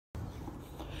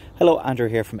Hello, Andrew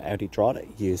here from Audi Drogheda,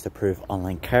 used approved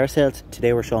online car sales.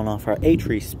 Today we're showing off our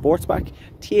A3 Sportsback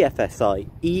TFSI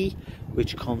E,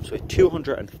 which comes with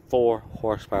 204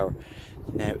 horsepower.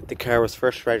 Now, the car was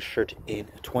first registered in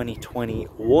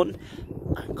 2021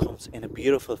 and comes in a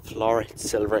beautiful florid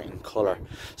silver in colour.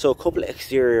 So a couple of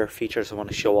exterior features I want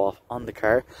to show off on the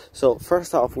car. So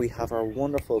first off, we have our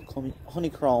wonderful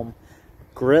honeychrome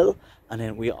grille, and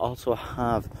then we also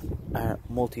have our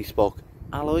multi-spoke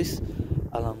alloys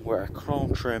along with our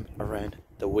chrome trim around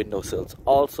the windowsills.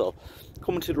 Also,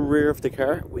 coming to the rear of the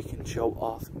car, we can show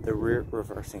off the rear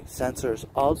reversing sensors,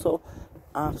 also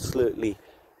absolutely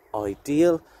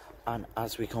ideal. And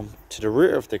as we come to the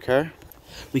rear of the car,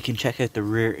 we can check out the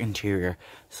rear interior.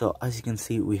 So as you can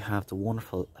see, we have the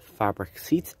wonderful fabric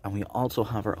seats, and we also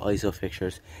have our ISO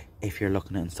fixtures if you're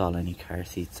looking to install any car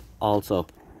seats. Also,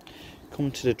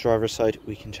 coming to the driver's side,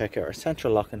 we can check out our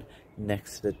central locking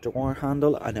next to the door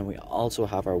handle, and then we also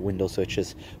have our window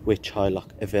switches with child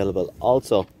lock available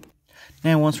also.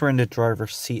 Now, once we're in the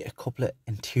driver's seat, a couple of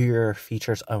interior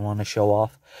features I want to show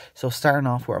off. So starting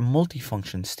off with a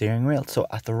multifunction steering wheel. So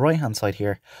at the right hand side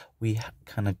here, we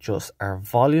can adjust our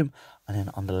volume, and then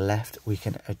on the left we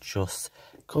can adjust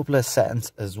a couple of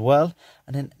settings as well.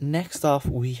 And then next off,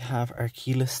 we have our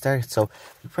keyless start. So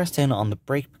we press down on the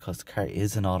brake because the car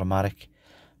is an automatic,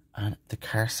 and the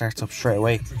car starts up straight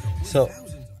away. So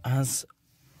as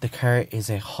the car is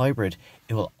a hybrid,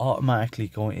 it will automatically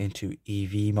go into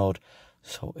EV mode,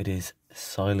 so it is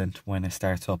silent when it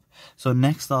starts up. So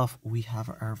next off, we have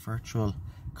our virtual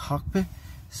cockpit.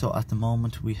 So at the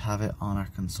moment we have it on our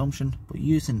consumption, but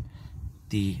using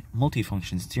the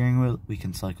multifunction steering wheel, we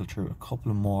can cycle through a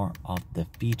couple more of the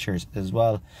features as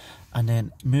well. And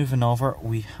then moving over,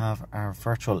 we have our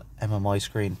virtual MMI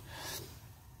screen.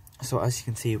 So as you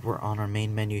can see, we're on our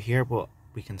main menu here, but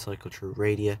we can cycle through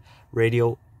radio,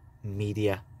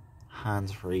 media,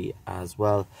 hands-free as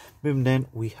well. Moving down,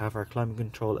 we have our climate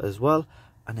control as well.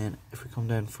 And then if we come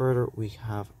down further, we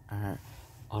have our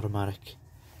automatic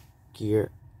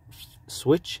gear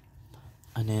switch.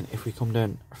 And then if we come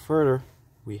down further,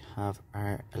 we have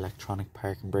our electronic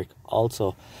parking brake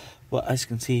also. But as you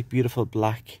can see, beautiful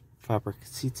black fabric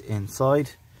seats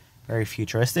inside, very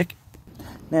futuristic.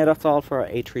 Now, that's all for our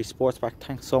A3 Sportsback.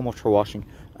 Thanks so much for watching,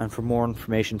 and for more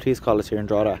information please call us here in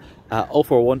Drogheda at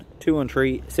 041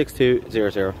 213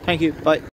 6200. Thank you, bye.